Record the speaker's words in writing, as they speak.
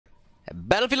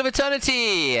Battlefield of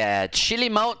Eternity, Chili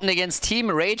Mountain against Team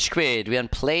RageQuit. We're on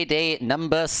play day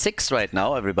number 6 right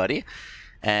now, everybody.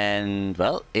 And,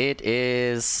 well, it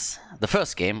is the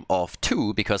first game of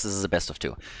 2, because this is a best of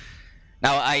 2.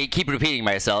 Now, I keep repeating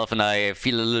myself, and I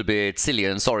feel a little bit silly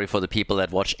and sorry for the people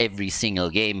that watch every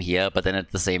single game here, but then at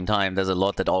the same time, there's a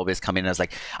lot that always come in as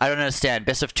like, I don't understand,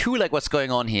 best of 2, like, what's going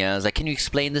on here? It's like, can you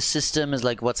explain the system? Is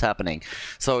like, what's happening?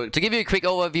 So, to give you a quick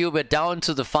overview, we're down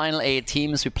to the final 8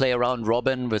 teams. We play a round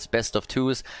robin with best of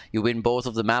 2s. You win both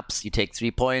of the maps, you take 3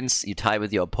 points, you tie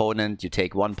with your opponent, you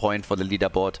take 1 point for the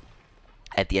leaderboard.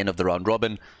 At the end of the round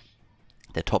robin,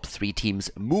 the top 3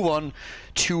 teams move on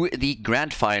to the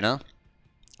grand final.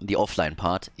 The offline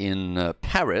part in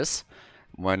Paris,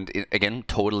 when again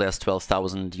total there's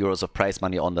 12,000 euros of prize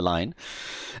money on the line.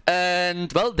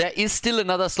 And well, there is still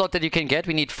another slot that you can get.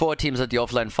 We need 4 teams at the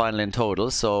offline final in total,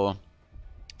 so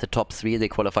the top 3 they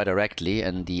qualify directly,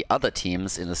 and the other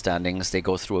teams in the standings they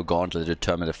go through a gauntlet to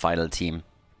determine the final team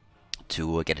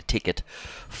to get a ticket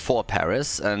for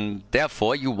Paris, and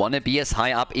therefore you want to be as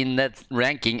high up in that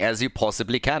ranking as you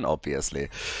possibly can, obviously.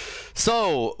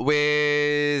 So,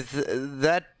 with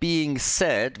that being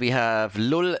said, we have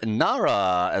Lul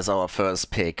Nara as our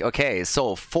first pick. Okay,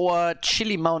 so for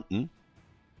Chili Mountain,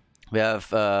 we have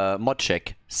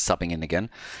Modcheck subbing in again.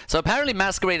 So apparently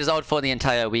Masquerade is out for the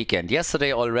entire weekend.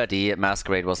 Yesterday already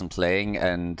Masquerade wasn't playing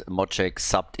and Modcheck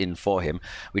subbed in for him,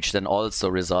 which then also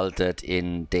resulted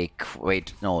in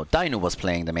Dino was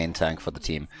playing the main tank for the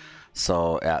team.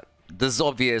 So yeah, this is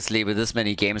obviously, with this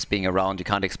many games being around, you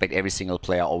can't expect every single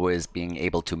player always being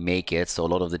able to make it. So a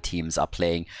lot of the teams are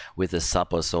playing with a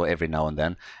sub or so every now and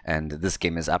then. And this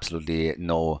game is absolutely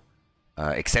no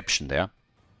exception there.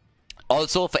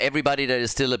 Also, for everybody that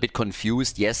is still a bit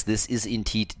confused, yes, this is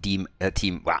indeed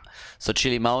Team Wah. So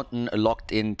Chili Mountain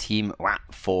locked in Team Wah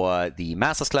for the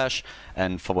Masters Clash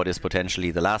and for what is potentially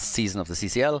the last season of the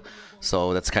CCL.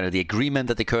 So that's kind of the agreement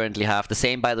that they currently have. The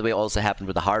same, by the way, also happened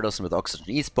with the Hardos and with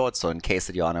Oxygen Esports. So in case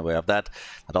that you're unaware of that,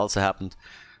 that also happened.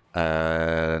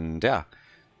 And yeah,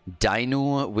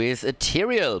 Dino with a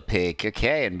Tyrael pick.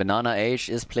 Okay, and Banana Age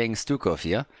is playing Stukov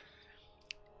here.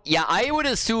 Yeah, I would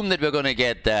assume that we're going to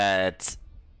get that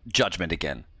Judgment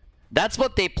again. That's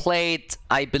what they played,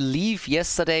 I believe,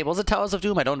 yesterday. Was it Towers of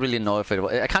Doom? I don't really know if it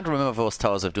was. I can't remember if it was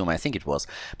Towers of Doom. I think it was.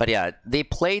 But yeah, they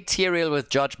played Tyrael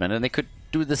with Judgment, and they could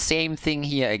do the same thing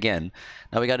here again.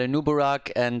 Now we got a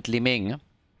Nubarak and Liming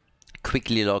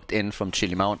quickly locked in from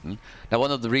Chili Mountain. Now,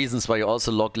 one of the reasons why you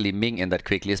also lock Liming in that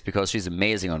quickly is because she's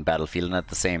amazing on Battlefield, and at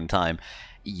the same time,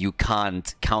 you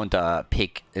can't counter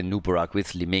pick a Nubarak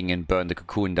with Liming and burn the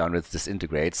cocoon down with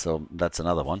Disintegrate, so that's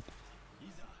another one.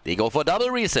 They go for double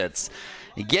resets.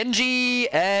 Genji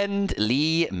and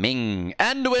Li Ming.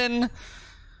 Anduin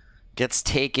gets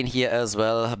taken here as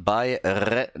well by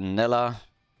Renella.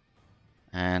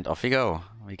 And off we go.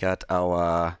 We got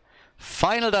our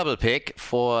final double pick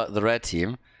for the red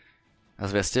team,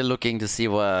 as we're still looking to see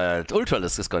what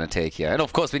Ultralisk is going to take here. And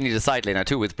of course we need a side laner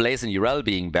too, with Blaze and Urel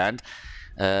being banned.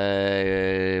 What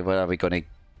are we going to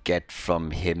get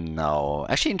from him now?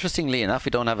 Actually, interestingly enough, we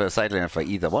don't have a side laner for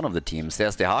either one of the teams.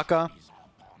 There's the Haka,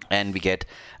 and we get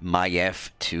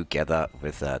Maiev together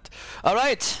with that.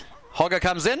 Alright, Hogger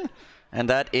comes in, and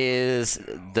that is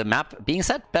the map being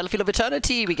set. Battlefield of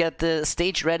Eternity. We get the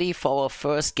stage ready for our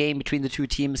first game between the 2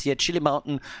 teams here. Chili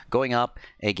Mountain going up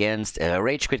against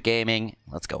RageQuit Gaming.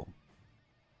 Let's go.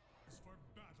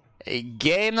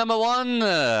 Game number 1.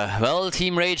 Well,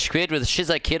 Team RageQuit with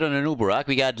Shizakid on a Nubarak.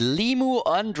 We got Limu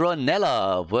and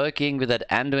Ronella working with that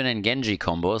Anduin and Genji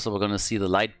combo. So we're going to see the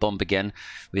light bomb again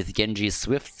with Genji's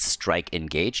Swift Strike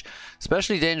engage.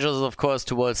 Especially dangerous, of course,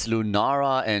 towards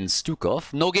Lunara and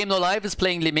Stukov. No Game No Life is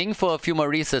playing Liming for a few more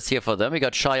resets here for them. We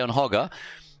got Shy on Hogger.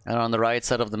 And on the right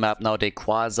side of the map now,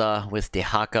 Dequaza with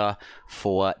Dehaka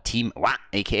for Team Wah,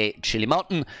 aka Chili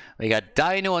Mountain. We got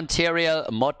Dino on Tyrael,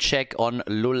 Modcheck on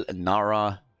Lul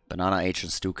Nara, Banana Age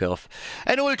and Stukov.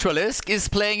 And Ultralisk is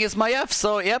playing his Maiev.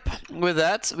 So, yep, with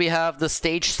that, we have the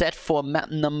stage set for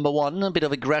map number 1. A bit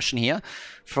of aggression here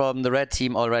from the red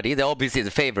team already. They're obviously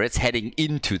the favorites heading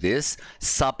into this.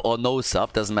 Sub or no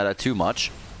sub, doesn't matter too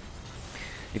much.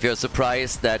 If you're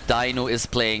surprised that Dino is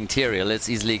playing Tyrael, it's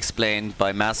easily explained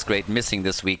by Masquerade missing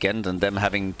this weekend and them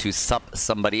having to sub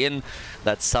somebody in.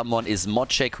 That someone is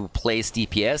Modcheck, who plays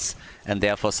DPS, and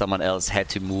therefore someone else had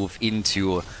to move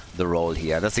into the role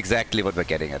here. That's exactly what we're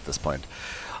getting at this point.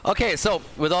 Okay, so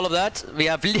with all of that, we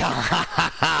have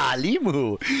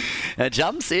Limu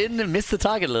jumps in, missed the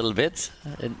target a little bit,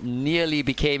 and nearly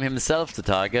became himself the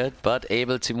target, but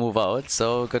able to move out,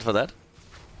 so good for that.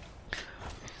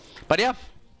 But yeah,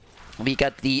 we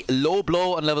got the low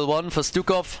blow on level 1 for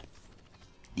Stukov.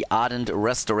 the Ardent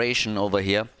Restoration over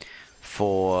here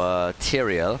for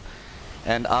Tyrael.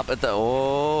 And up at the...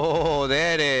 Oh,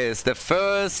 there it is. The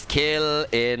first kill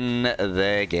in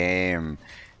the game.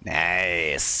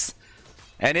 Nice.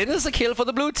 And it is a kill for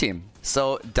the blue team.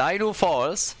 So, Dino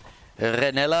falls.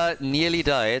 Renella nearly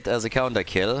died as a counter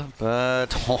kill, but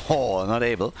not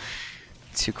able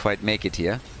to quite make it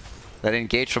here. That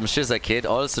engage from Shizakid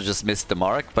also just missed the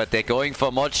mark, but they're going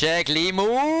for more check.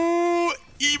 Limu!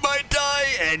 He might die,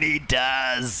 and he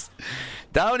does!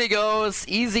 Down he goes,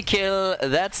 easy kill.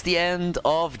 That's the end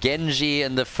of Genji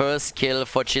and the first kill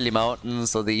for Chili Mountain,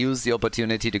 so they use the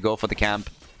opportunity to go for the camp.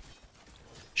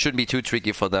 Shouldn't be too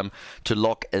tricky for them to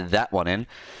lock that one in.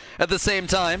 At the same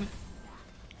time,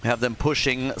 have them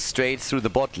pushing straight through the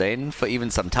bot lane for even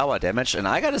some tower damage, and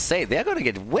I gotta say, they're gonna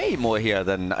get way more here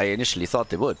than I initially thought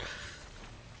they would.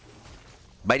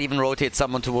 Might even rotate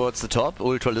someone towards the top.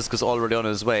 Ultralisk is already on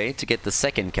his way to get the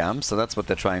second camp, so that's what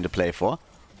they're trying to play for.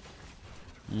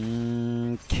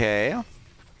 Okay.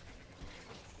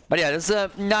 But yeah, this is a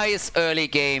nice early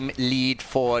game lead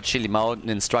for Chili Mountain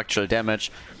in structural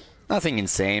damage. Nothing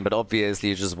insane, but obviously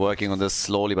you're just working on this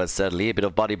slowly but steadily. A bit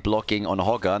of body blocking on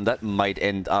Hogger, and that might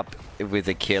end up with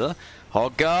a kill.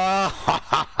 Hogger!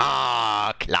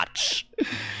 Clutch!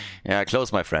 Yeah,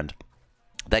 close, my friend.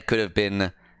 That could have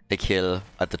been a kill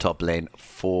at the top lane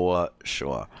for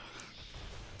sure.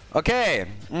 Okay,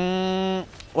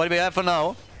 what do we have for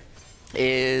now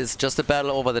is just a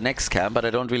battle over the next camp, but I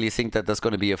don't really think that there's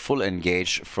going to be a full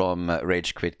engage from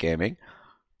RageQuit Gaming.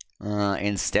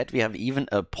 Instead, we have even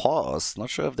a pause. Not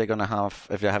sure if they're gonna have,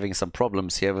 if they're having some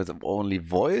problems here with only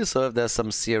voice, or if there's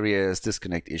some serious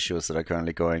disconnect issues that are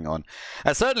currently going on.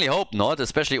 I certainly hope not,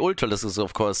 especially Ultralisk is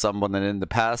of course someone that in the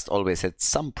past always had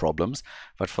some problems,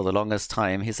 but for the longest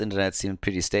time his internet seemed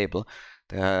pretty stable.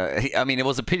 I mean, it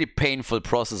was a pretty painful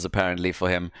process apparently for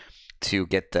him to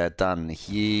get that done.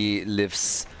 He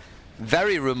lives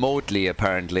very remotely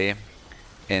apparently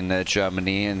in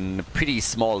Germany, in a pretty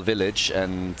small village,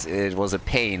 and it was a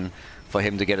pain for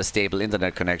him to get a stable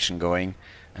internet connection going,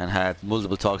 and had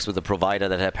multiple talks with the provider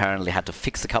that apparently had to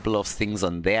fix a couple of things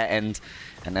on their end,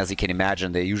 and as you can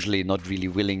imagine, they're usually not really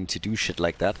willing to do shit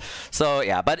like that. So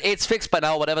yeah, but it's fixed by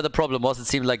now. Whatever the problem was, it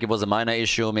seemed like it was a minor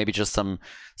issue, maybe just some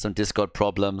Discord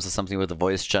problems or something with the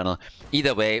voice channel.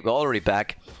 Either way, we're already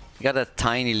back. We got a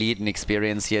tiny lead in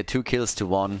experience here, 2 kills to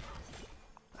 1.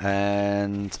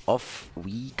 And off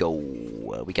we go.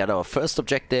 We got our first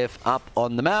objective up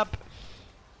on the map.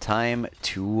 Time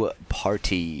to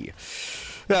party.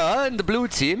 Yeah, and the blue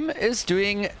team is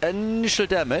doing initial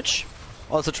damage.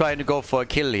 Also trying to go for a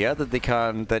kill here that they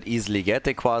can't that easily get.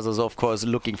 Quasar's of course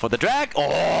looking for the drag.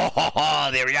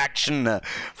 Oh, the reaction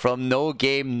from No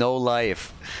Game, No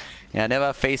Life. Yeah, I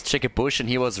never faced Chicken Bush, and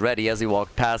he was ready as he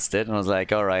walked past it. And I was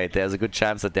like, alright, there's a good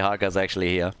chance that the Haka's actually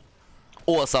here.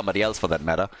 Or somebody else for that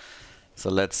matter. So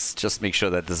let's just make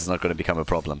sure that this is not going to become a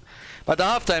problem. But the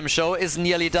halftime show is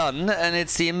nearly done, and it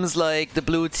seems like the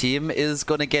blue team is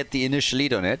going to get the initial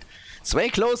lead on it. It's way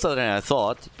closer than I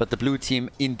thought, but the blue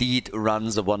team indeed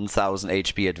runs a 1000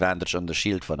 HP advantage on the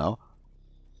shield for now.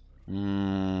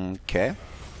 Okay.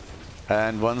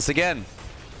 And once again,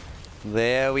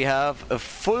 there we have a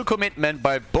full commitment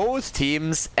by both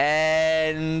teams,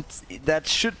 and that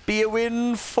should be a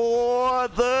win for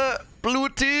the blue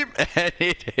team, and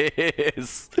it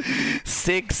is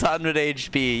 600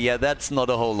 HP. Yeah, that's not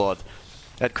a whole lot.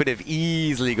 That could have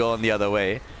easily gone the other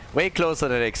way. Way closer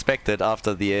than I expected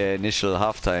after the initial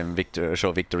halftime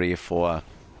victory for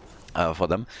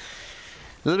them.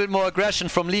 A little bit more aggression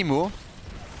from Limu.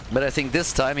 But I think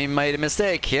this time he made a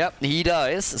mistake. Yeah, he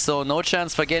dies. So no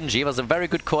chance for Genji. It was a very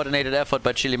good coordinated effort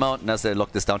by Chili Mountain as they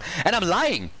locked this down. And I'm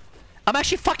lying. I'm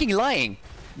actually fucking lying.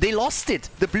 They lost it.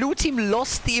 The blue team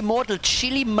lost the Immortal.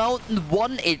 Chili Mountain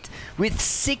won it with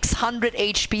 600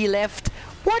 HP left.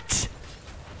 What?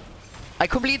 I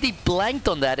completely blanked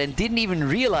on that and didn't even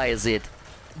realize it.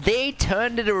 They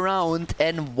turned it around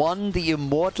and won the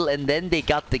Immortal, and then they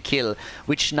got the kill,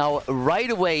 which now right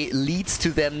away leads to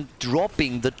them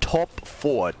dropping the top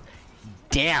 4.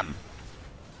 Damn.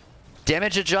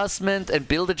 Damage adjustment and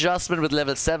build adjustment with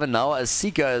level 7 now, as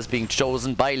Seeker is being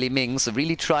chosen by Li Ming, so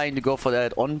really trying to go for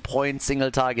that on-point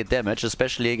single target damage,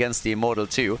 especially against the Immortal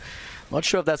too. Not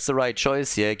sure if that's the right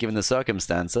choice here, given the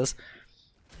circumstances.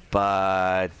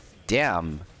 But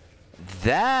damn.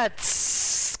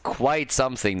 That's quite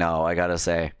something now, I gotta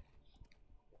say.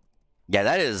 Yeah,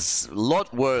 that is a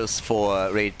lot worse for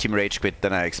Team RageQuit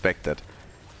than I expected.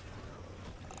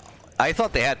 I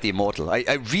thought they had the Immortal.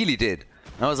 I really did.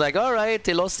 I was like, alright,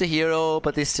 they lost the hero,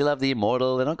 but they still have the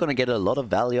immortal. They're not going to get a lot of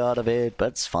value out of it, but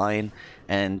it's fine.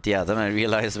 And yeah, then I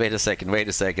realized, wait a second,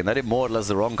 that immortal is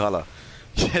the wrong color.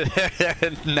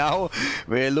 And now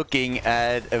we're looking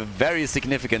at a very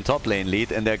significant top lane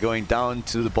lead, and they're going down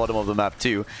to the bottom of the map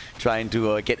too, trying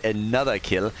to get another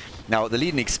kill. Now, the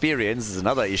lead in experience is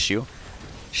another issue.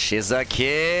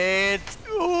 Shizakit!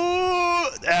 Ooh!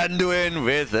 Anduin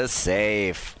with a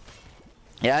save.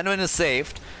 Yeah, Anduin is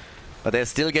saved. But they're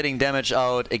still getting damage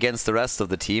out against the rest of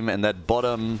the team, and that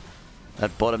bottom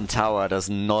tower does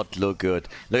not look good.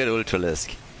 Look at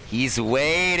Ultralisk. He's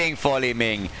waiting for Li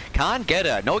Ming. Can't get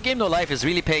her. No Game No Life is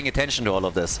really paying attention to all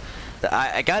of this.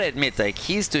 I gotta admit, like,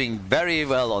 he's doing very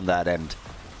well on that end.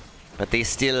 But they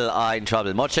still are in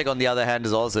trouble. Mochek, on the other hand,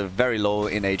 is also very low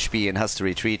in HP and has to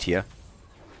retreat here.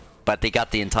 But they got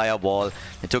the entire wall.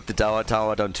 They took the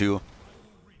tower down too.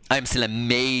 I'm still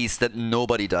amazed that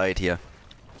nobody died here.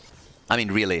 I mean,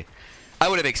 really. I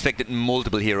would have expected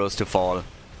multiple heroes to fall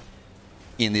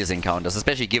in these encounters,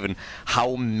 especially given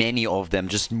how many of them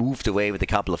just moved away with a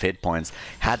couple of hit points.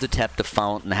 Had to tap the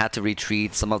fountain, had to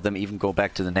retreat, some of them even go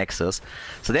back to the Nexus.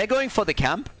 So they're going for the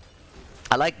camp.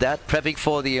 I like that, prepping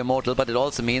for the immortal, but it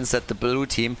also means that the blue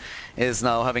team is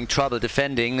now having trouble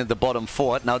defending the bottom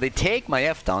fort. Now they take my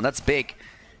F down, that's big,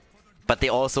 but they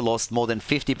also lost more than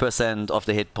 50% of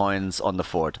the hit points on the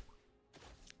fort.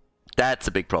 That's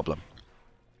a big problem.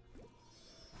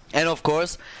 And of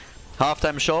course,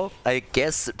 halftime show, I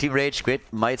guess Team RageQuit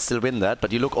might still win that,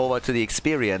 but you look over to the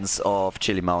experience of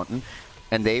Chili Mountain,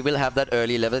 and they will have that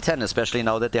early level 10, especially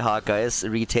now that the Haka is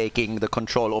retaking the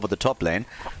control over the top lane.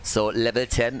 So level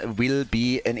 10 will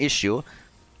be an issue,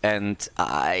 and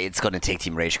it's going to take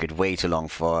Team RageQuit way too long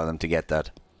for them to get that.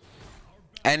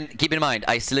 And keep in mind,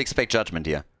 I still expect Judgment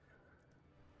here.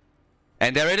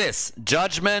 And there it is.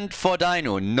 Judgment for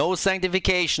Dino. No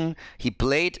sanctification. He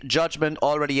played Judgment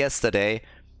already yesterday.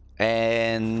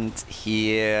 And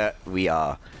here we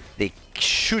are. They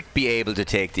should be able to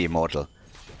take the Immortal.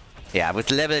 Yeah,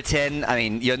 with level 10, I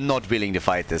mean, you're not willing to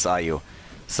fight this, are you?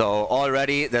 So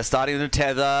already they're starting to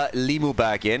tether Limu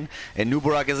back in. And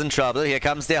Nubarak is in trouble. Here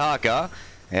comes the Haka.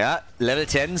 Yeah, level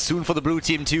 10 soon for the blue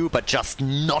team too, but just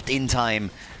not in time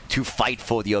to fight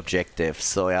for the objective.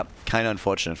 So yeah, kind of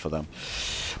unfortunate for them.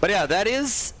 But yeah, that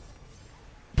is...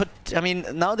 But, I mean,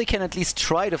 now they can at least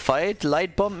try to fight.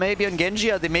 Light Bomb maybe on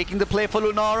Genji. Are they making the play for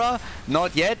Lunara?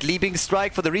 Not yet. Leaping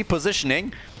Strike for the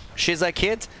repositioning.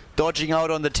 Shizakit dodging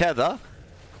out on the tether.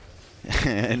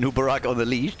 Nubarak on the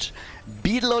leash.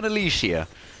 Beetle on a leash here.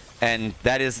 And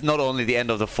that is not only the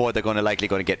end of the fort, they're likely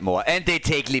going to get more. And they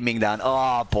take Li Ming down.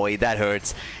 Oh boy, that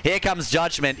hurts. Here comes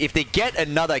Judgment. If they get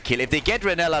another kill, if they get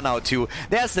Renella now too,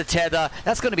 there's the tether.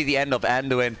 That's going to be the end of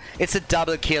Anduin. It's a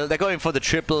double kill. They're going for the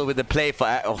triple with the play for...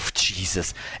 Oh,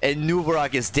 Jesus. And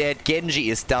Nubarak is dead.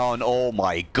 Genji is down. Oh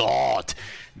my god.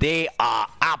 They are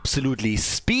absolutely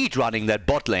speedrunning that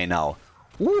bot lane now.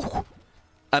 Woo.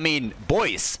 I mean,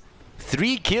 boys.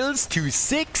 3 kills to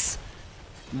 6.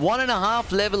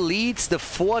 1.5 level leads, the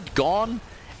fort gone,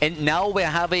 and now we're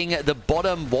having the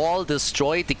bottom wall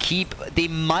destroyed. The keep, they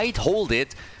might hold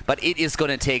it, but it is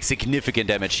going to take significant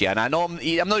damage here. And I know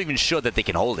I'm not even sure that they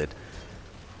can hold it.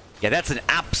 Yeah, that's an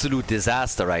absolute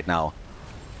disaster right now.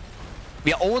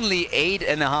 We are only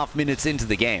 8.5 minutes into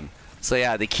the game. So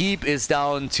yeah, the keep is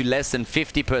down to less than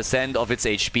 50% of its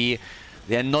HP.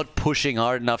 They're not pushing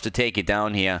hard enough to take it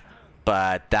down here.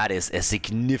 But that is a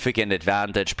significant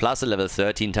advantage, plus a level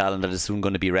 13 talent that is soon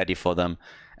going to be ready for them.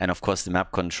 And of course the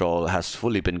map control has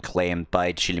fully been claimed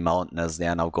by Chili Mountain, as they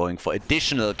are now going for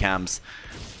additional camps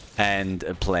and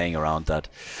playing around that.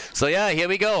 So yeah, here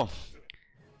we go.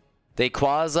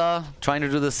 Quasar trying to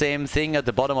do the same thing at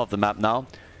the bottom of the map now.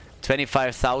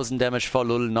 25,000 damage for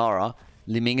Lunara.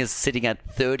 Li Ming is sitting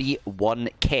at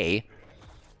 31k.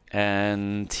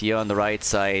 And here on the right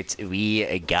side,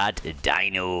 we got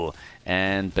Dino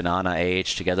and Banana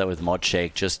Age together with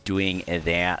Modshake just doing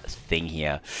their thing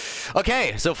here.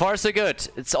 Okay, so far so good.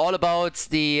 It's all about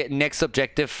the next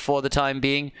objective for the time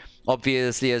being.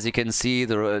 Obviously, as you can see,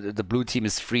 the blue team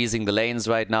is freezing the lanes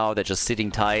right now. They're just sitting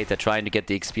tight. They're trying to get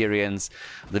the experience.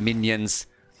 The minions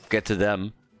get to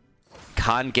them.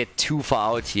 Can't get too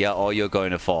far out here or you're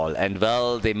going to fall. And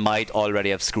well, they might already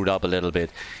have screwed up a little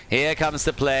bit. Here comes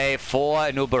the play for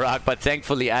Nubarak, but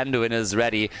thankfully Anduin is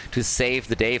ready to save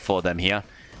the day for them here.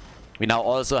 We now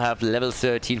also have level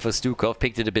 13 for Stukov.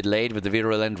 Picked it a bit late with the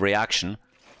virulent reaction.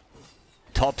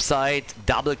 Top side,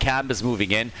 double camp is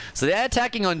moving in. So they're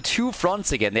attacking on two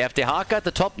fronts again. They have Dehaka at the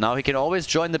top now. He can always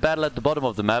join the battle at the bottom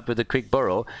of the map with a quick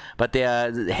burrow. But they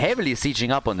are heavily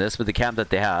sieging up on this with the camp that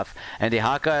they have. And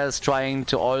Dehaka is trying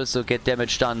to also get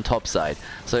damage done top side.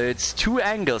 So it's two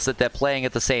angles that they're playing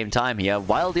at the same time here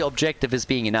while the objective is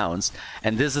being announced.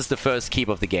 And this is the first keep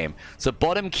of the game. So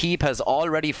bottom keep has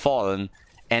already fallen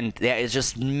and there is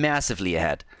just massively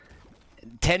ahead.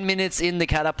 10 minutes in, the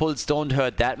catapults don't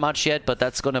hurt that much yet, but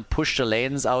that's going to push the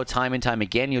lanes out time and time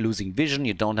again. You're losing vision,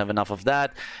 you don't have enough of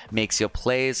that. Makes your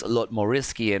plays a lot more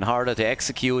risky and harder to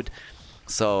execute.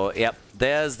 So, yep,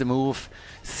 there's the move.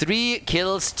 3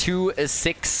 kills to a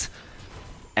 6.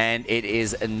 And it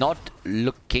is not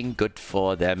looking good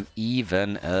for them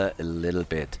even a little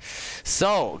bit.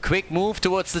 So, quick move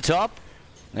towards the top.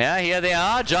 Yeah, here they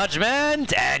are.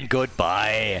 Judgment and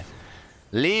goodbye.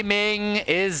 Li Ming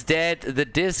is dead. The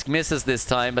disc misses this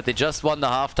time, but they just won the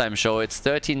halftime show. It's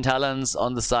 13 talents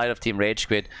on the side of Team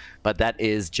RageQuit, but that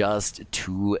is just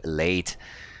too late.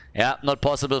 Yeah, not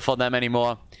possible for them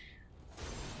anymore.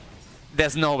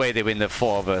 There's no way they win the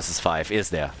 4 versus 5, is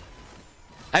there?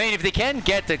 I mean, if they can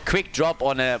get a quick drop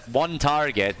on a one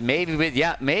target, maybe with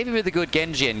a good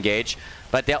Genji engage,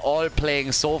 but they're all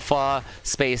playing so far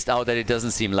spaced out that it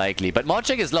doesn't seem likely. But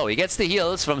Mojek is low. He gets the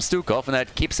heals from Stukov, and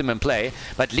that keeps him in play.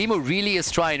 But Limu really is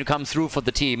trying to come through for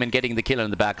the team and getting the kill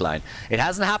in the backline. It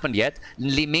hasn't happened yet.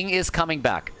 Li Ming is coming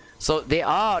back. So they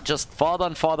are just farther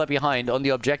and farther behind on the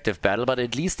objective battle, but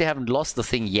at least they haven't lost the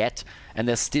thing yet, and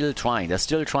they're still trying. They're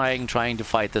still trying to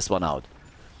fight this one out.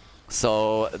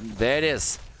 So there it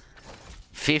is.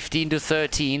 15 to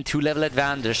 13, 2-level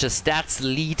advantage. The stats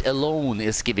lead alone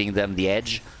is giving them the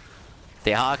edge.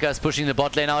 Dehaka is pushing the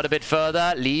bot lane out a bit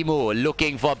further. Limu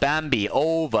looking for Bambi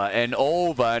over and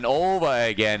over and over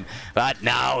again. But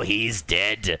now he's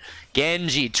dead.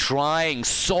 Genji trying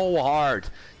so hard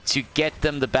to get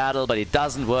them the battle, but it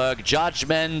doesn't work.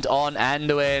 Judgment on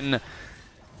Anduin.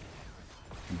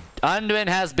 Anduin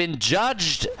has been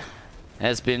judged,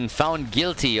 has been found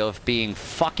guilty of being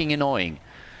fucking annoying.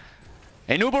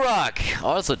 Enubarak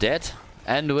also dead.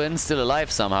 Anduin still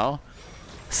alive somehow.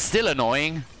 Still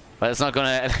annoying, but it's not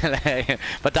gonna.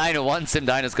 But Dino wants him.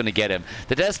 Dino's gonna get him.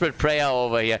 The desperate prayer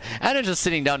over here. And just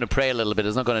sitting down to pray a little bit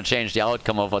is not gonna change the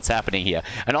outcome of what's happening here.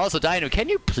 And also, Dino, can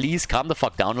you please calm the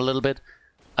fuck down a little bit?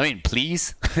 I mean,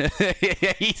 please.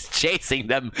 He's chasing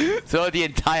them through the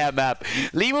entire map.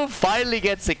 Limu finally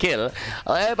gets a kill.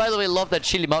 I, by the way, love that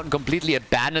Chili Mountain completely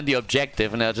abandoned the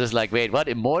objective. And they're just like, wait, what?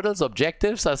 Immortals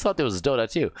objectives? I thought there was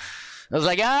Dota too. I was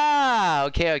like, ah,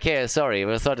 okay, sorry.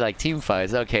 I thought like team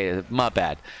fights. Okay, my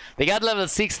bad. They got level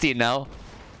 16 now.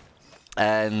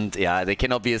 And yeah, they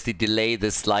can obviously delay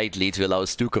this slightly to allow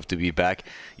Stukov to be back.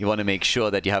 You want to make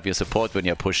sure that you have your support when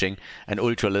you're pushing. And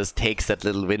Ultralist takes that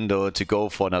little window to go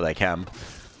for another camp.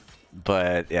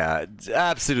 But yeah, it's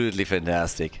absolutely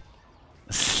fantastic.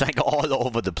 It's like all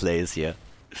over the place here.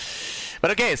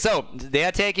 But okay, so they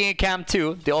are taking a camp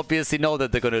too. They obviously know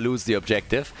that they're going to lose the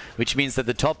objective, which means that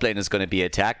the top lane is going to be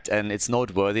attacked. And it's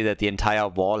noteworthy that the entire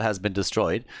wall has been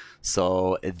destroyed.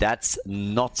 So that's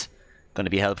not going to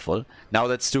be helpful. Now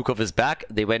that Stukov is back,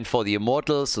 they went for the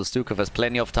Immortals, so Stukov has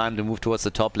plenty of time to move towards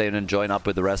the top lane and join up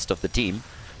with the rest of the team.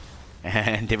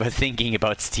 And they were thinking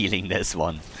about stealing this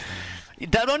one. You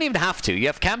don't even have to. You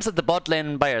have camps at the bot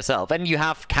lane by yourself, and you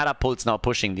have catapults now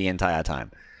pushing the entire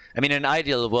time. I mean, in an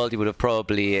ideal world, you would have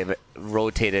probably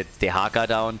rotated Dehaka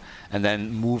down and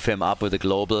then move him up with a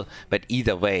global. But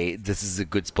either way, this is a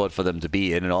good spot for them to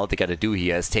be in, and all they got to do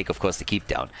here is take, of course, the keep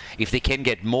down. If they can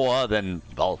get more, then,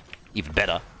 well, even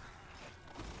better.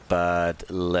 But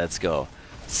let's go.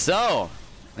 So,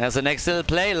 there's the next little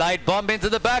play. Light bomb into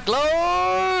the back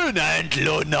line. And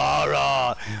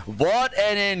Lunara. What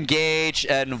an engage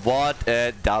and what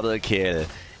a double kill.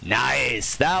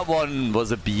 Nice. That one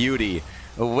was a beauty.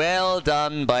 Well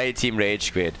done by Team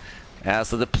RageQuit.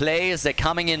 So the plays, they're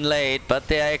coming in late, but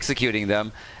they're executing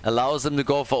them. Allows them to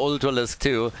go for Ultralisk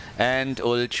too. And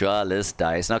Ultralisk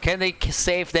dies. Now, can they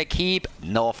save their keep?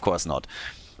 No, of course not.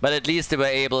 But at least they were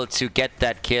able to get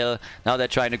that kill. Now they're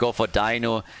trying to go for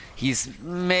Dino. He's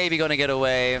maybe going to get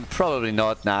away. Probably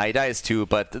not. Nah, he dies too,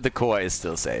 but the core is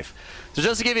still safe. So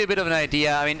just to give you a bit of an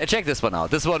idea, I mean, check this one out.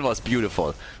 This one was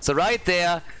beautiful. So right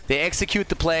there, they execute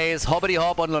the plays, hoppity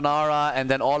hop on Lunara, and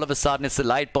then all of a sudden it's the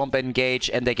light bomb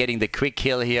engage, and they're getting the quick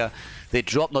kill here. They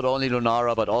drop not only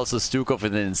Lunara, but also Stukov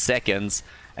within seconds.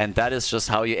 And that is just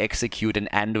how you execute an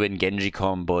Anduin Genji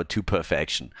combo to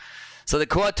perfection. So the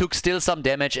core took still some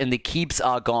damage and the keeps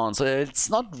are gone. So it's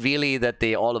not really that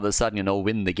they all of a sudden, you know,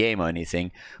 win the game or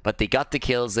anything. But they got the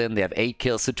kills in. They have 8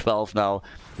 kills to 12 now.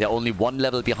 They're only 1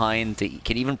 level behind. They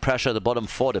can even pressure the bottom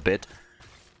fort a bit.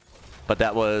 But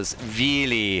that was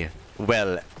really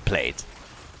well played.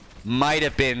 Might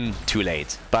have been too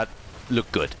late, but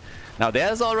looked good. Now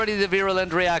there's already the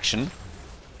virulent reaction.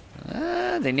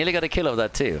 They nearly got a kill of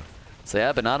that too. So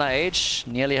yeah, Banana H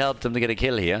nearly helped them to get a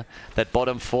kill here. That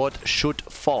bottom fort should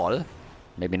fall.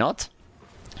 Maybe not.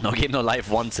 No Game No Life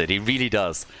wants it. He really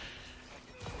does.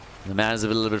 The man is a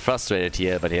little bit frustrated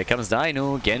here, but here comes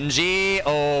Dino. Genji!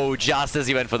 Oh, just as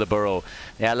he went for the burrow.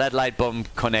 Yeah, that light bomb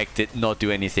connect did not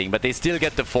do anything, but they still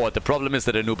get the fort. The problem is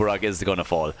that Anubarak is gonna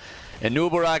fall.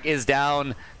 Anubarak is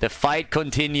down. The fight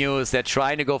continues. They're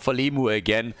trying to go for Limu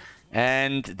again.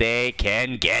 And they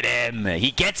can get him. He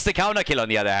gets the counter kill on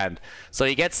the other hand. So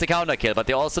he gets the counter kill, but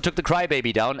they also took the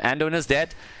Crybaby down. Andon is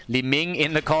dead. Li Ming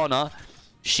in the corner.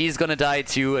 She's gonna die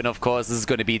too, and of course this is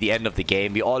gonna be the end of the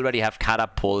game. We already have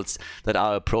catapults that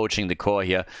are approaching the core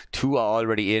here. 2 are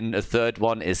already in, a 3rd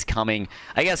one is coming.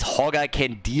 I guess Hogger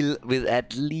can deal with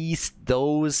at least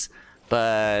those,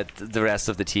 but the rest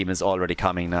of the team is already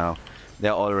coming now.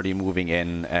 They're already moving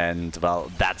in, and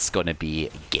well, that's gonna be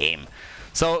game.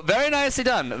 So very nicely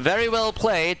done, very well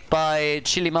played by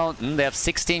Chili Mountain. They have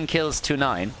 16 kills to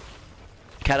 9.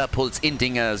 Catapults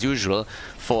inting as usual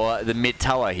for the mid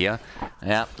tower here.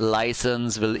 Yeah,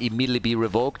 license will immediately be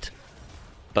revoked.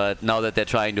 But now that they're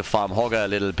trying to farm Hogger a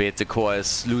little bit, the core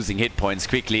is losing hit points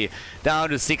quickly. Down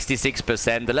to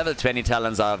 66%. The level 20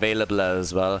 talents are available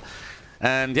as well.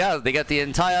 And yeah, they get the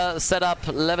entire setup.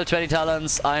 Level 20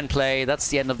 talents are in play. That's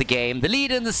the end of the game. The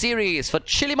lead in the series for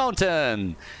Chili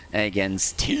Mountain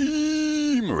against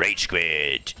Team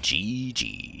RageQuit.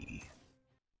 GG.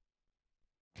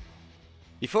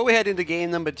 Before we head into game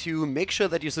number 2, make sure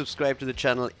that you subscribe to the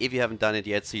channel if you haven't done it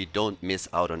yet so you don't miss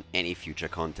out on any future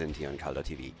content here on Khaldor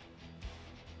TV.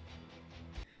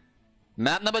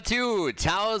 Map number 2,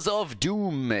 Towers of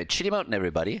Doom. Chili Mountain,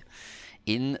 everybody,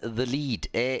 in the lead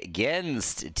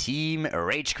against Team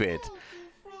RageQuit.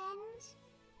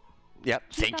 Yep,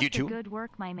 thank you too. Good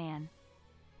work, my man.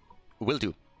 Will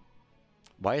do.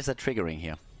 Why is that triggering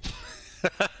here?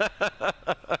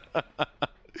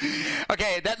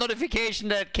 Okay, that notification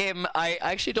that came, I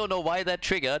actually don't know why that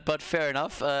triggered, but fair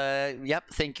enough. Yep,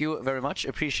 thank you very much.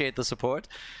 Appreciate the support.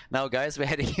 Now, guys, we're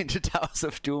heading into Towers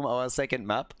of Doom, our second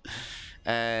map.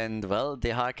 And, well,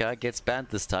 Dehaka gets banned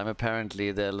this time.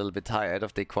 Apparently, they're a little bit tired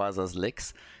of the Quasar's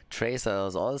licks. Tracer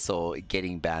is also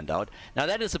getting banned out. Now,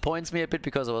 that disappoints me a bit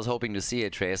because I was hoping to see a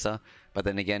Tracer. But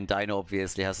then again, Dino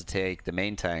obviously has to take the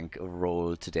main tank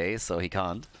role today, so he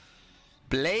can't.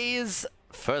 Blaze,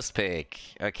 first pick.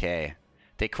 Okay.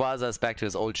 Dequaza is back to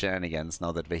his old shenanigans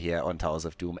now that we're here on Towers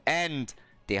of Doom. And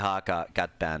Dehaka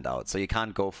got banned out, so you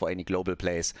can't go for any global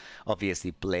plays.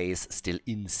 Obviously, Blaze still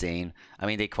insane. I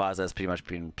mean, Dequaza has pretty much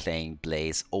been playing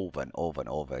Blaze over and over and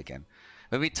over again.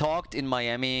 When we talked in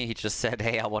Miami, he just said,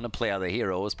 hey, I want to play other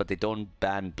heroes, but they don't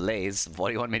ban Blaze. What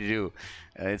do you want me to do?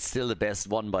 It's still the best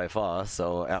one by far,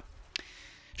 so yeah.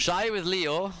 Shy with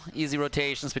Leo, easy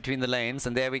rotations between the lanes,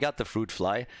 and there we got the fruit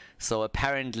fly. So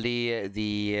apparently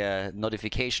the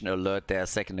notification alert there a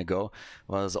second ago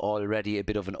was already a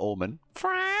bit of an omen.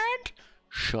 Friend,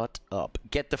 shut up.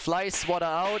 Get the fly swatter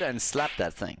out and slap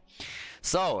that thing.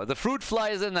 So the fruit fly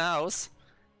is in the house.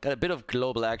 Got a bit of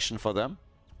global action for them.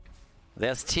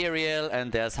 There's Tyrael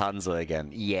and there's Hanzo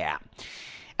again. Yeah.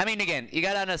 I mean, again, you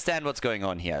gotta understand what's going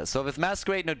on here. So with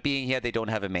Masquerade not being here, they don't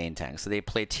have a main tank. So they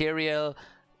play Tyrael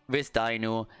with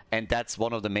Dino, and that's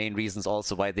one of the main reasons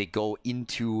also why they go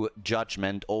into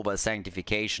Judgment over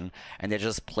Sanctification, and they're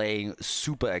just playing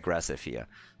super aggressive here.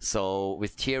 So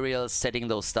with Tyrael setting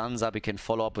those stuns up, you can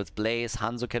follow up with Blaze,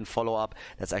 Hanzo can follow up.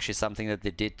 That's actually something that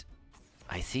they did,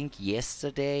 I think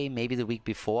yesterday, maybe the week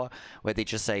before, where they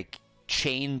just like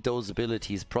chained those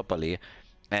abilities properly,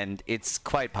 and it's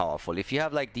quite powerful. If you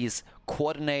have like these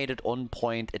coordinated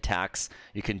on-point attacks,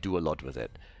 you can do a lot with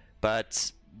it.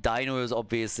 But Dino is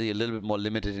obviously a little bit more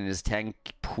limited in his tank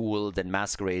pool than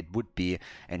Masquerade would be,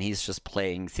 and he's just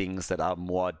playing things that are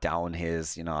more down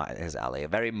his, you know, his alley.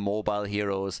 Very mobile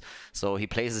heroes, so he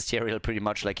plays his Tyrael pretty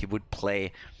much like he would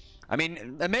play, I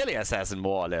mean, a melee assassin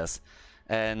more or less.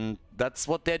 And that's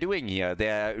what they're doing here.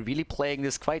 They're really playing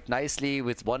this quite nicely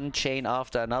with one chain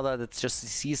after another that just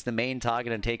sees the main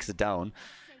target and takes it down.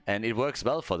 And it works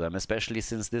well for them, especially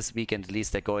since this weekend at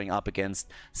least they're going up against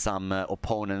some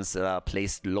opponents that are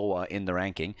placed lower in the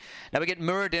ranking. Now we get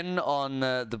Muradin on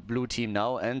the blue team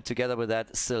now, and together with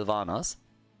that, Sylvanas.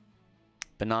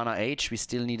 Banana H, we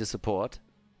still need a support.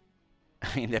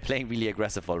 I mean, they're playing really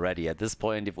aggressive already. At this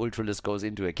point, if Ultralisk goes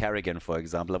into a Carrigan, for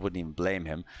example, I wouldn't even blame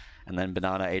him. And then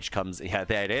Banana H comes... Yeah,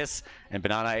 there it is. And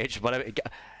Banana H... Whatever.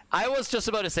 I was just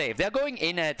about to say, if they're going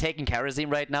in and taking Kerosene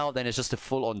right now, then it's just a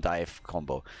full-on dive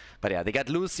combo. But yeah, they got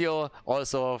Lucio,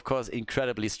 also, of course,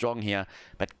 incredibly strong here.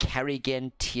 But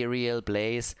Carrigan, Tyrael,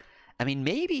 Blaze... I mean,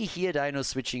 maybe here Dino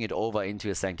switching it over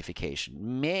into a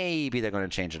Sanctification. Maybe they're going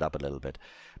to change it up a little bit.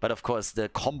 But of course, the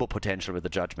combo potential with the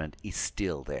Judgment is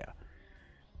still there.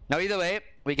 Now, either way,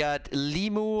 we got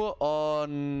Limu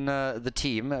on the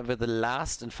team with the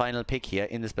last and final pick here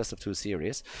in this best of 2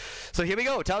 series. So here we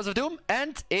go, Towers of Doom,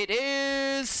 and it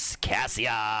is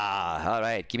Cassia. All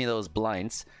right, give me those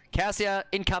blinds. Cassia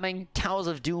incoming, Towers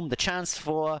of Doom, the chance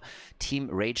for Team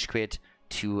RageQuit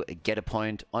to get a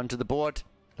point onto the board.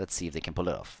 Let's see if they can pull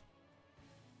it off.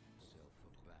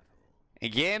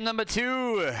 Game number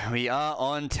 2. We are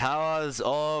on Towers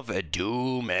of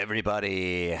Doom,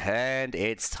 everybody. And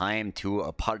it's time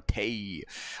to party.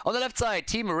 On the left side,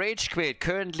 Team RageQuit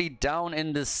currently down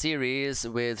in this series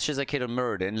with Shizakid on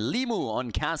Muradin. Limu on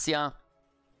Cassia.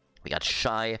 We got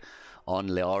Shy on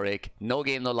Leoric. No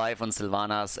Game No Life on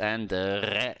Sylvanas. And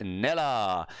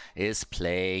Renella is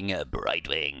playing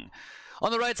Brightwing. On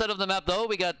the right side of the map, though,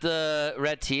 we got the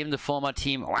red team, the former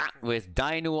team, with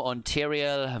Dino on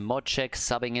Tyrael, Modchek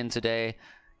subbing in today.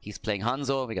 He's playing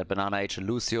Hanzo. We got Banana H and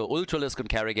Lucio, Ultralisk and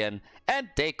Carrigan, and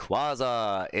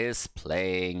Dequaza is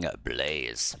playing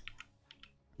Blaze.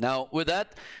 Now, with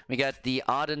that, we got the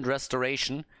Ardent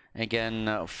Restoration,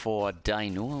 again for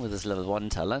Dino with his level 1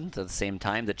 talent. At the same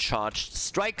time, the Charged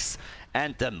Strikes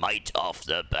and the Might of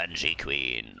the Banshee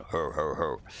Queen. Ho, ho,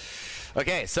 ho.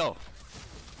 Okay, so...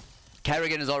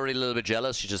 Carrigan is already a little bit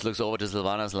jealous. She just looks over to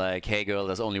Sylvanas like, hey girl,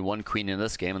 there's only one queen in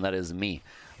this game, and that is me.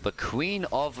 The Queen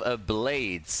of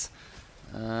Blades.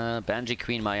 Banshee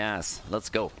Queen my ass.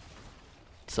 Let's go.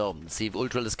 So, let's see if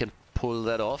Ultralisk can pull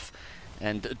that off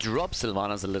and drop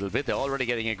Sylvanas a little bit. They're already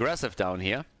getting aggressive down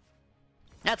here.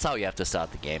 That's how you have to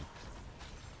start the game.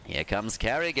 Here comes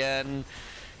Carrigan.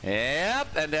 Yep,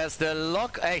 and there's the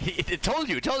lock. I told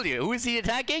you. Who is he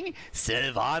attacking?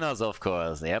 Sylvanas, of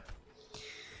course. Yep.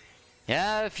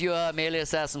 Yeah, if you're a melee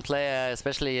assassin player,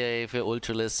 especially if you're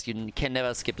Ultralisk, you can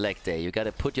never skip leg day. You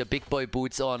gotta put your big boy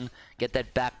boots on, get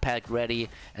that backpack ready,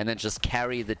 and then just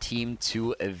carry the team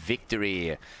to a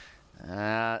victory.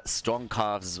 Strong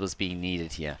calves is what's being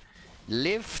needed here.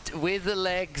 Lift with the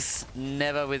legs,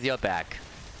 never with your back.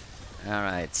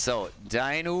 Alright, so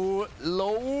Dino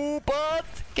low, but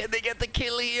can they get the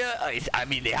kill here? I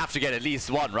mean, they have to get at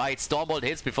least one, right? Stormbolt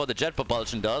hits before the jet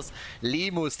propulsion does.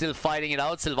 Limu still fighting it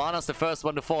out. Sylvanas the first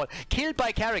one to fall. Killed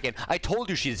by Carrigan. I told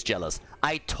you she's jealous.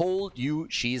 I told you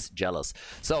she's jealous.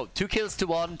 So, 2 kills to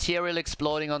 1. Tyrael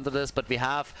exploding onto this, but we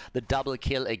have the double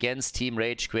kill against Team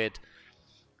RageQuit.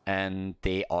 And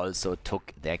they also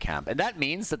took their camp. And that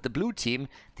means that the blue team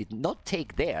did not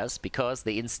take theirs because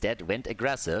they instead went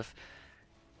aggressive.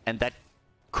 And that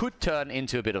could turn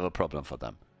into a bit of a problem for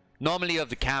them. Normally you have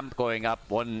the camp going up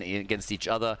one against each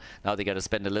other. Now they got to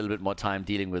spend a little bit more time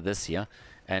dealing with this here.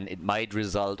 And it might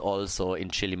result also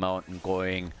in Chili Mountain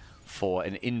going for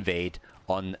an invade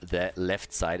on the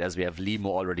left side, as we have Limu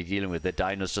already dealing with it.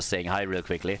 Dino's just saying hi real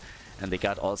quickly. And they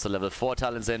got also level 4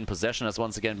 talents in. Possession has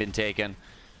once again been taken.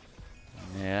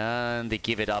 Yeah, and they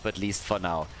give it up at least for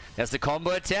now. There's the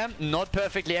combo attempt, not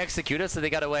perfectly executed, so they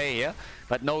got away here.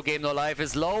 But no game, no life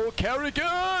is low.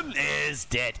 Carrigan is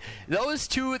dead. Those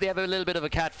two, they have a little bit of a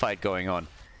catfight going on.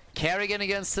 Carrigan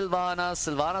against Sylvanas,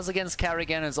 Sylvanas against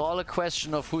Carrigan. It's all a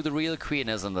question of who the real queen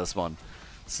is in this one.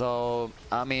 So,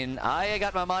 I mean, I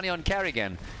got my money on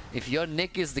Carrigan. If your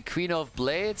Nick is the Queen of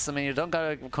Blades, I mean, you don't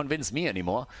gotta convince me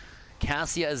anymore.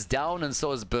 Cassia is down and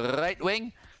so is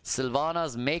Brightwing.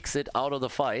 Sylvanas makes it out of the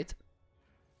fight.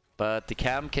 But the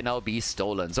camp can now be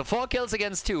stolen. So 4 kills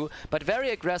against 2, but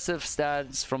very aggressive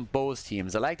stance from both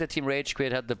teams. I like that Team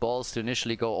RageQuit had the balls to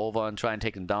initially go over and try and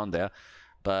take them down there.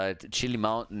 But Chili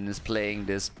Mountain is playing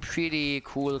this pretty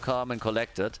cool, calm and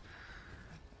collected.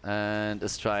 And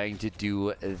is trying to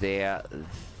do their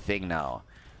thing now.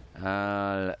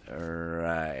 Alright.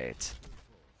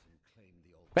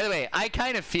 By the way, I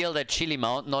kind of feel that Chili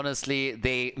Mountain, honestly,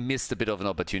 they missed a bit of an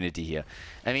opportunity here.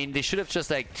 I mean, they should have just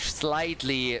like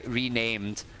slightly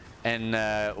renamed and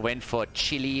went for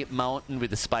Chili Mountain with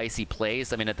the spicy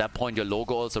place. I mean, at that point, your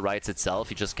logo also writes itself.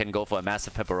 You just can go for a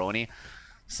massive pepperoni.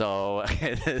 So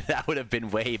that would have been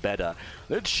way better.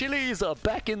 The chilies are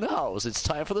back in the house. It's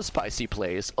time for the spicy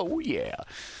place. Oh, yeah.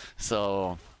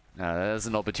 So there's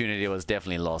an opportunity that was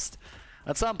definitely lost.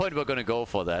 At some point, we're going to go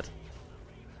for that.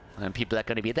 And people are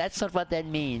going to be, that's not what that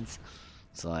means.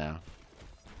 So, yeah.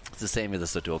 It's the same with the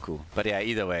Sudoku. But yeah,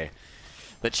 either way.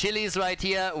 The Chili's right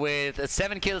here with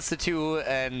 7 kills to 2,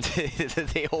 and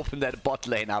they open that bot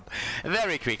lane up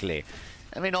very quickly.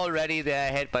 I mean, already they're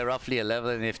ahead by roughly a level,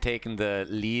 and they've taken the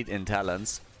lead in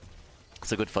talents.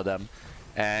 So good for them.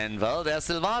 And, well, there's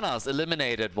Sylvanas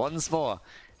eliminated once more.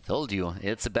 Told you,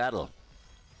 it's a battle.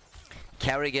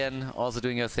 Kerrigan also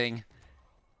doing her thing.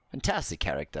 Fantastic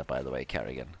character, by the way,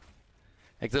 Kerrigan.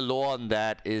 Like, the lore on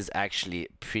that is actually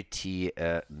pretty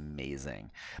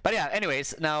amazing. But yeah,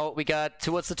 anyways, now we got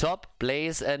towards the top,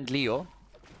 Blaze and Leo.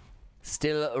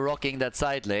 Still rocking that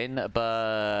side lane,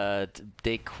 but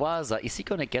Dequaza, is he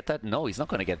gonna get that? No, he's not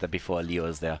gonna get that before Leo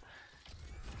is there.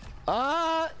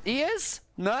 He is?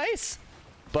 Nice!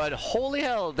 But holy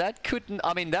hell, that couldn't...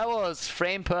 I mean, that was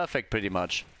frame perfect, pretty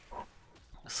much.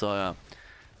 So, yeah.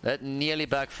 That nearly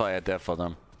backfired there for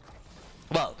them.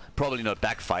 Well, probably not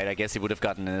backfired. I guess he would have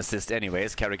gotten an assist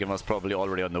anyways. Kerrigan was probably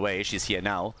already on the way. She's here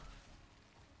now.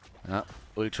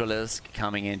 Ultralisk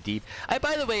coming in deep. I,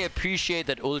 by the way, appreciate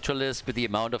that Ultralisk, with the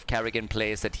amount of Kerrigan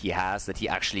plays that he has, that he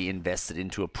actually invested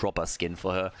into a proper skin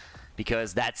for her.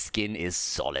 Because that skin is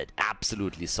solid.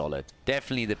 Absolutely solid.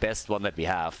 Definitely the best one that we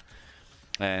have.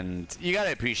 And you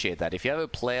gotta appreciate that. If you have a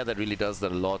player that really does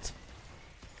that a lot,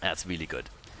 that's really good.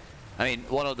 I mean,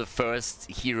 one of the first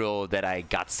hero that I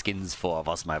got skins for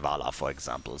was my Vala, for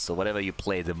example. So whatever you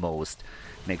play the most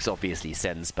makes obviously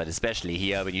sense. But especially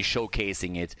here, when you're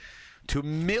showcasing it to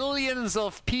millions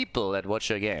of people that watch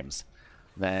your games,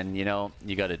 then, you know,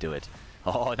 you gotta do it.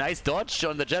 Oh, nice dodge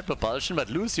on the jet propulsion, but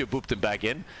Lucio booped him back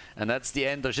in. And that's the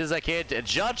end of Shizakid.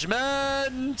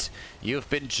 Judgment! You've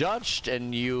been judged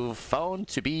and you've found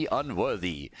to be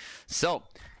unworthy. So,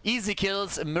 easy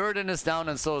kills. Murden is down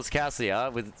and so is Cassia.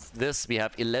 With this, we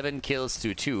have 11 kills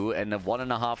to 2 and a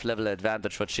 1.5 level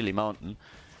advantage for Chili Mountain.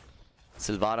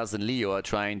 Sylvanas and Leo are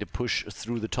trying to push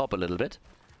through the top a little bit.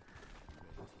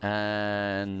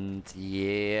 And,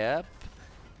 yep.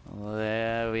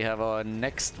 There we have our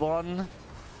next one.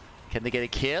 Can they get a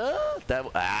kill?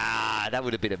 That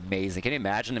would have been amazing. Can you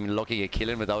imagine? I mean, locking a kill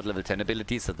in without level 10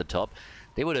 abilities at the top.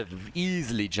 They would have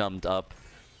easily jumped up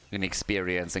in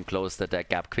experience and closed that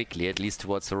gap quickly, at least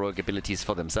towards heroic abilities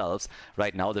for themselves.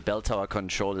 Right now, the bell tower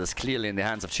control is clearly in the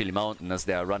hands of Chili Mountain as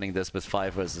they are running this with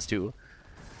 5 versus 2.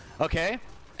 Okay.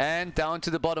 And down to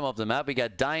the bottom of the map, we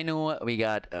got Dino, we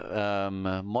got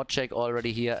Modcheck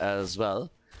already here as well.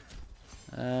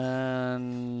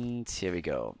 And here we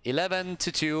go. 11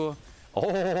 to 2.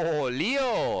 Oh,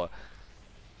 Leo!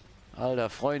 Alter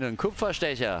Freund, ein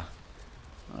Kupferstecher.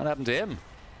 What happened to him?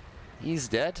 He's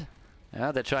dead.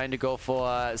 Yeah, they're trying to go for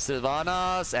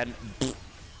Sylvanas and...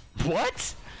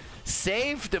 What?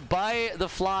 Saved by the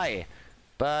fly.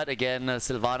 But again,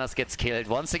 Sylvanas gets killed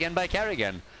once again by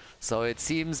Kerrigan. So it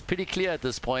seems pretty clear at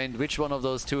this point which one of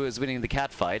those two is winning the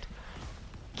cat fight.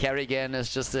 Kerrigan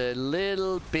is just a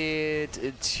little bit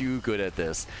too good at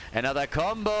this. Another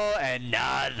combo,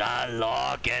 another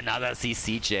lock, another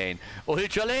CC chain.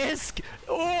 Ultralisk!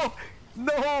 Oh!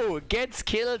 No! Gets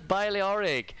killed by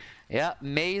Leoric. Yeah,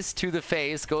 mace to the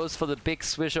face, goes for the big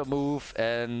swisher move,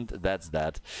 and that's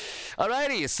that.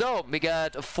 Alrighty, so we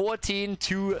got 14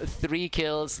 to 3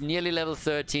 kills, nearly level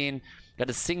 13. Got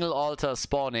a single altar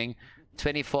spawning.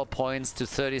 24 points to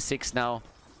 36 now.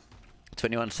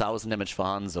 21,000 damage for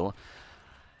Hanzo.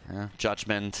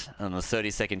 Judgment on a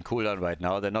 30-second cooldown right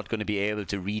now. They're not going to be able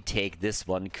to retake this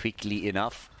one quickly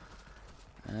enough.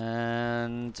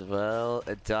 And, well,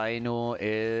 Dino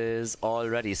is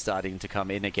already starting to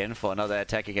come in again for another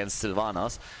attack against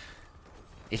Sylvanas.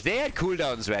 If they had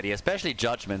cooldowns ready, especially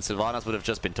Judgment, Sylvanas would have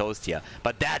just been toast here.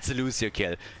 But that's a Lucio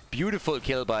kill. Beautiful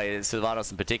kill by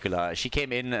Sylvanas in particular. She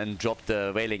came in and dropped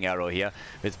the Wailing Arrow here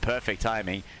with perfect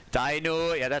timing.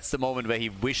 Dino, yeah, that's the moment where he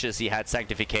wishes he had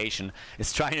Sanctification.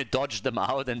 Is trying to dodge them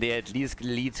out and they at least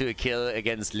lead to a kill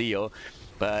against Leo.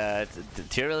 But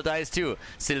Tyrell dies too.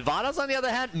 Sylvanas, on the other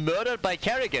hand, murdered by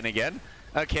Kerrigan again.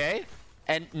 Okay.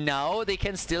 And now they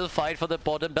can still fight for the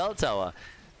bottom bell tower.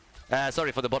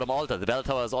 Sorry, for the bottom altar. The bell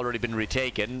tower has already been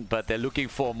retaken, but they're looking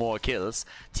for more kills.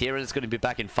 Tyrell is going to be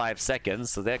back in 5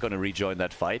 seconds, so they're going to rejoin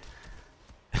that fight.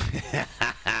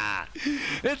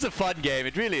 It's a fun game,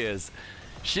 it really is.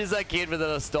 Shizakid with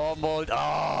a Stormbolt.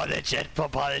 Oh, the jet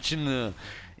propulsion.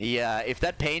 Yeah, if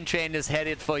that pain train is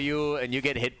headed for you and you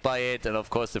get hit by it, and of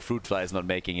course the fruit fly is not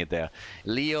making it there.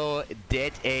 Leo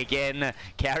dead again.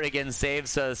 Kerrigan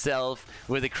saves herself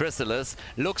with a Chrysalis.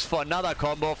 Looks for another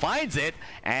combo, finds it,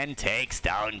 and takes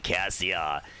down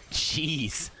Cassia.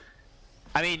 Jeez.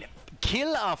 I mean,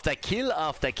 kill after kill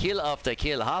after kill after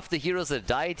kill. Half the heroes that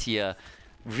died here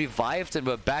revived and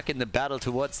were back in the battle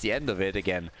towards the end of it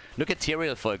again. Look at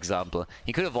Tyrael, for example.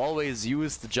 He could have always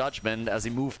used the Judgment as he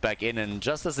moved back in, and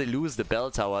just as they lose the bell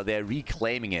tower, they're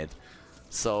reclaiming it.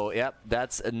 So, yeah,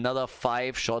 that's another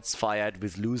 5 shots fired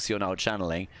with Lucio now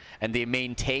channeling, and they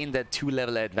maintain that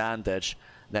 2-level advantage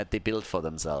that they built for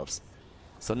themselves.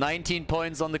 So 19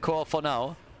 points on the core for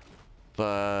now,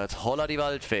 but holla die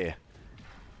Waldfee.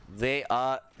 They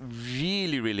are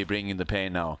really bringing the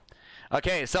pain now.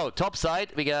 Okay, so top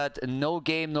side, we got no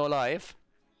game, no life.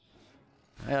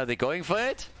 Are they going for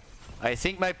it? I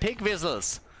think my pig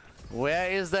whistles.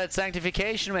 Where is that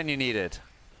sanctification when you need it?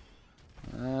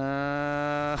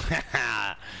 A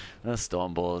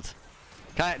Stormbolt.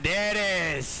 There it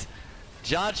is!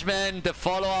 Judgment, the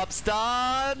follow-up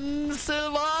stun!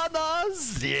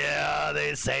 Sylvanas! Yeah,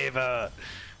 they save her.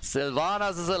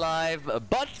 Sylvanas is alive,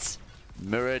 but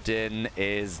Mirrodin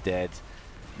is dead.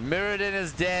 Mirrodin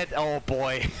is dead. Oh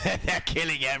boy, they're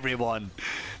killing everyone.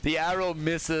 The arrow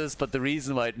misses, but the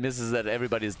reason why it misses is that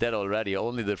everybody is dead already.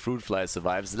 Only the fruit fly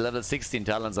survives. The level 16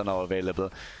 talents are now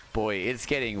available. Boy, it's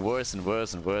getting worse and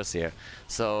worse and worse here.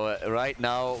 So right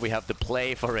now we have the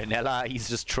play for Renella. He's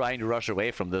just trying to rush away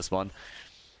from this one.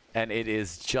 And it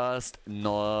is just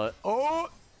not... Oh!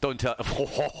 Don't tell...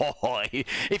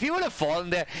 If he would have fallen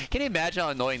there, can you imagine how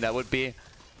annoying that would be?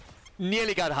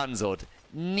 Nearly got Hanzo'd.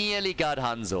 Nearly got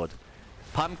Hanzo'd.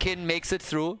 Pumpkin makes it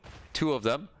through. 2 of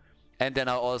them. And then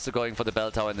are also going for the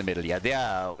bell tower in the middle. Yeah,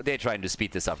 they're trying to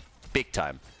speed this up. Big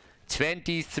time.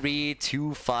 23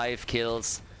 to 5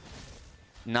 kills.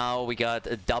 Now we got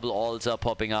a double altar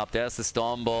popping up. There's the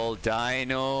Stormbolt.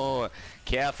 Dino.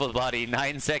 Careful, buddy.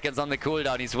 9 seconds on the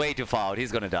cooldown. He's way too far out.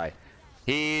 He's gonna die.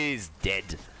 He's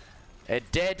dead. A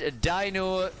dead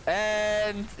Dino,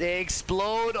 and they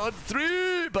explode on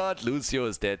 3, but Lucio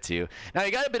is dead too. Now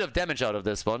he got a bit of damage out of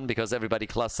this one because everybody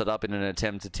clustered up in an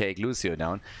attempt to take Lucio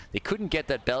down. They couldn't get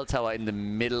that bell tower in the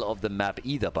middle of the map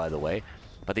either, by the way,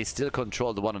 but they still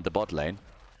control the one in the bot lane.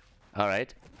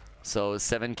 Alright, so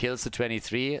 7 kills to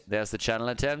 23. There's the channel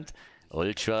attempt.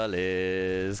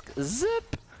 Ultralisk,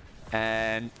 zip,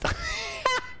 and...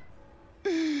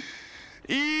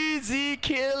 Easy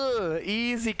kill!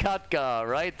 Easy Katka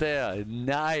right there.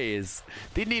 Nice.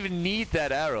 Didn't even need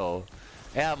that arrow.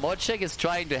 Yeah, Modcheck is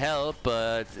trying to help,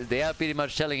 but they are pretty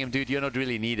much telling him, dude, you're not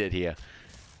really needed here.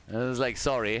 I was like,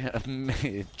 sorry.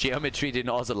 Geometry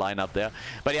didn't also line up there.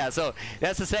 But yeah, so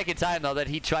that's the second time now that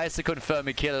he tries to confirm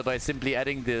a kill by simply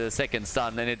adding the second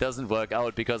stun, and it doesn't work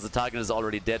out because the target is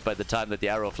already dead by the time that the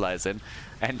arrow flies in.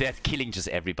 And they're killing just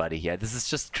everybody here. This is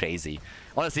just crazy.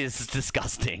 Honestly, this is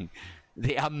disgusting.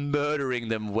 They are murdering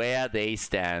them where they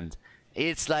stand.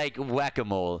 It's like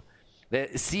whack-a-mole.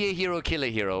 See a hero, kill a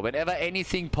hero. Whenever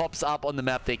anything pops up on the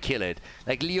map, they kill it.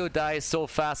 Like Leo dies so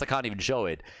fast, I can't even show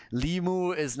it.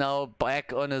 Limu is now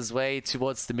back on his way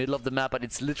towards the middle of the map, but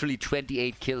it's literally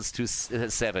 28 kills to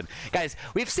 7. Guys,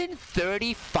 we've seen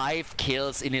 35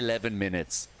 kills in 11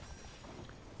 minutes.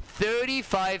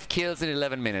 35 kills in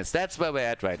 11 minutes. That's where we're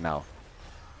at right now.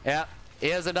 Yeah,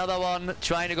 here's another one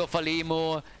trying to go for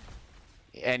Limu.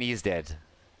 And he's dead.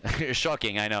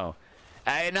 Shocking, I know.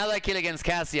 Another kill against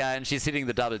Cassia, and she's hitting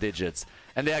the double digits.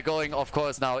 And they are going, of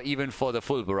course, now even for the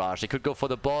full barrage. They could go for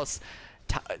the boss.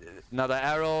 Another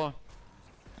arrow.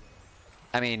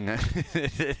 I mean,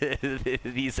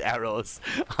 these arrows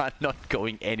are not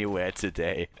going anywhere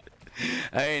today.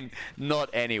 I mean, not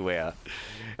anywhere.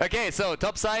 Okay, so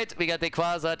top side, we got the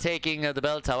Quasar taking the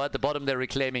bell tower. At the bottom, they're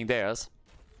reclaiming theirs.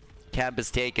 Camp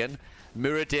is taken.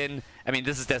 Mirrodin, I mean,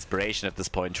 this is desperation at this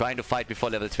point. Trying to fight before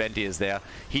level 20 is there.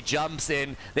 He jumps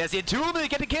in. There's the Entomb. They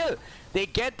get the kill. They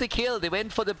get the kill. They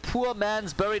went for the poor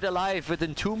man's buried alive with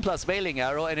Entomb plus Wailing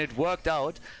Arrow, and it worked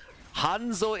out.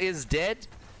 Hanzo is dead,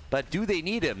 but do they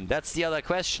need him? That's the other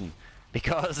question.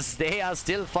 Because they are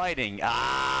still fighting.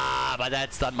 Ah, but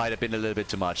that stun might have been a little bit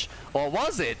too much. Or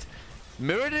was it?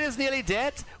 Mirrodin is nearly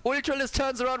dead. Ultralisk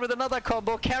turns around with another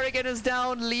combo. Kerrigan is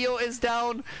down. Leo is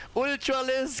down.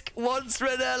 Ultralisk wants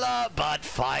Renella. But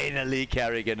finally,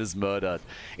 Kerrigan is murdered.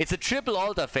 It's a triple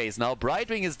altar phase now.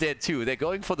 Brightwing is dead too. They're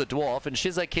going for the dwarf, and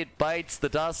Shizakid bites the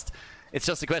dust. It's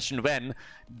just a question when.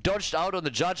 Dodged out on the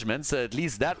judgment, so at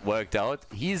least that worked out.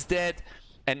 He's dead,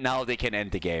 and now they can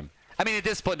end the game. I mean, at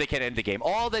this point, they can end the game.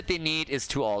 All that they need is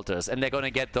 2 altars, and they're going to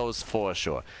get those for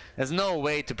sure. There's no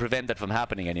way to prevent that from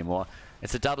happening anymore.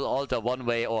 It's a double altar one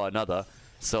way or another.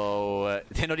 So,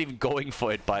 they're not even going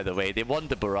for it, by the way. They want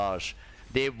the barrage.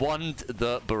 They want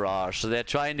the barrage. So, they're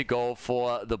trying to go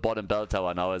for the bottom bell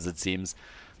tower now, as it seems.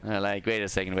 Like, wait a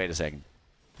second, wait a second.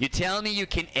 You tell me you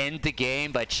can end the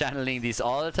game by channeling these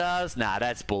altars? Nah,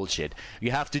 that's bullshit.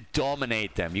 You have to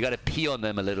dominate them. You gotta pee on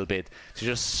them a little bit to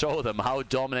just show them how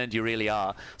dominant you really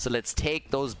are. So let's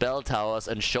take those bell towers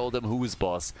and show them who's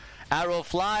boss. Arrow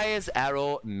flies,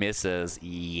 arrow misses.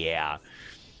 Yeah.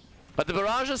 But the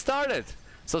barrage has started.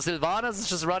 So Sylvanas is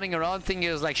just running around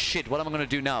thinking, like, shit, what am I gonna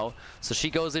do now? So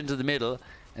she goes into the middle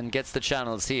and gets the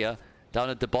channels here. Down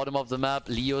at the bottom of the map,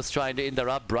 Leo's trying to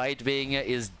interrupt. Brightwing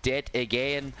is dead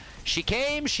again. She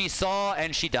came, she saw,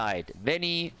 and she died.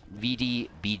 Veni, Vidi,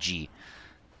 BG.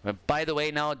 By the way,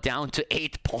 now down to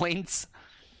 8 points.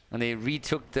 And they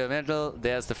retook the middle.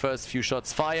 There's the first few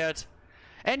shots fired.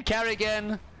 And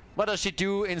Kerrigan, what does she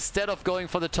do? Instead of going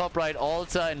for the top right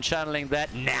altar and channeling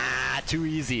that, nah, too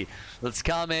easy. Let's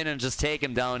come in and just take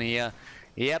him down here.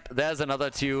 Yep, there's another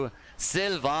 2.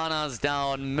 Sylvanas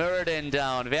down, Murden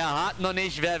down. Wer hat noch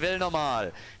nicht, wer will noch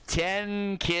mal?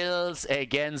 10 kills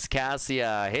against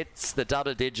Cassia. Hits the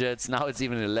double digits. Now it's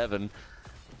even 11.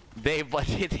 They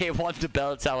want the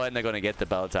bell tower and they're gonna get the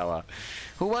bell tower.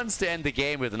 Who wants to end the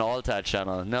game with an altar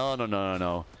channel? No, no, no, no,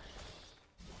 no.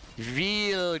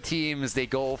 Real teams, they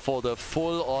go for the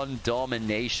full-on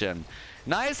domination.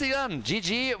 Nicely done.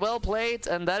 GG, well played,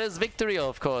 and that is victory,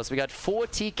 of course. We got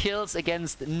 40 kills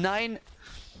against 9.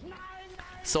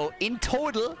 So in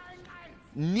total,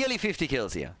 nearly 50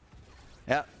 kills here.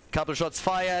 Yeah, couple shots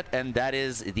fired, and that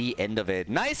is the end of it.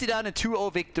 Nicely done, a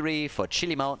 2-0 victory for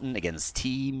Chili Mountain against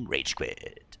Team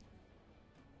RageQuit.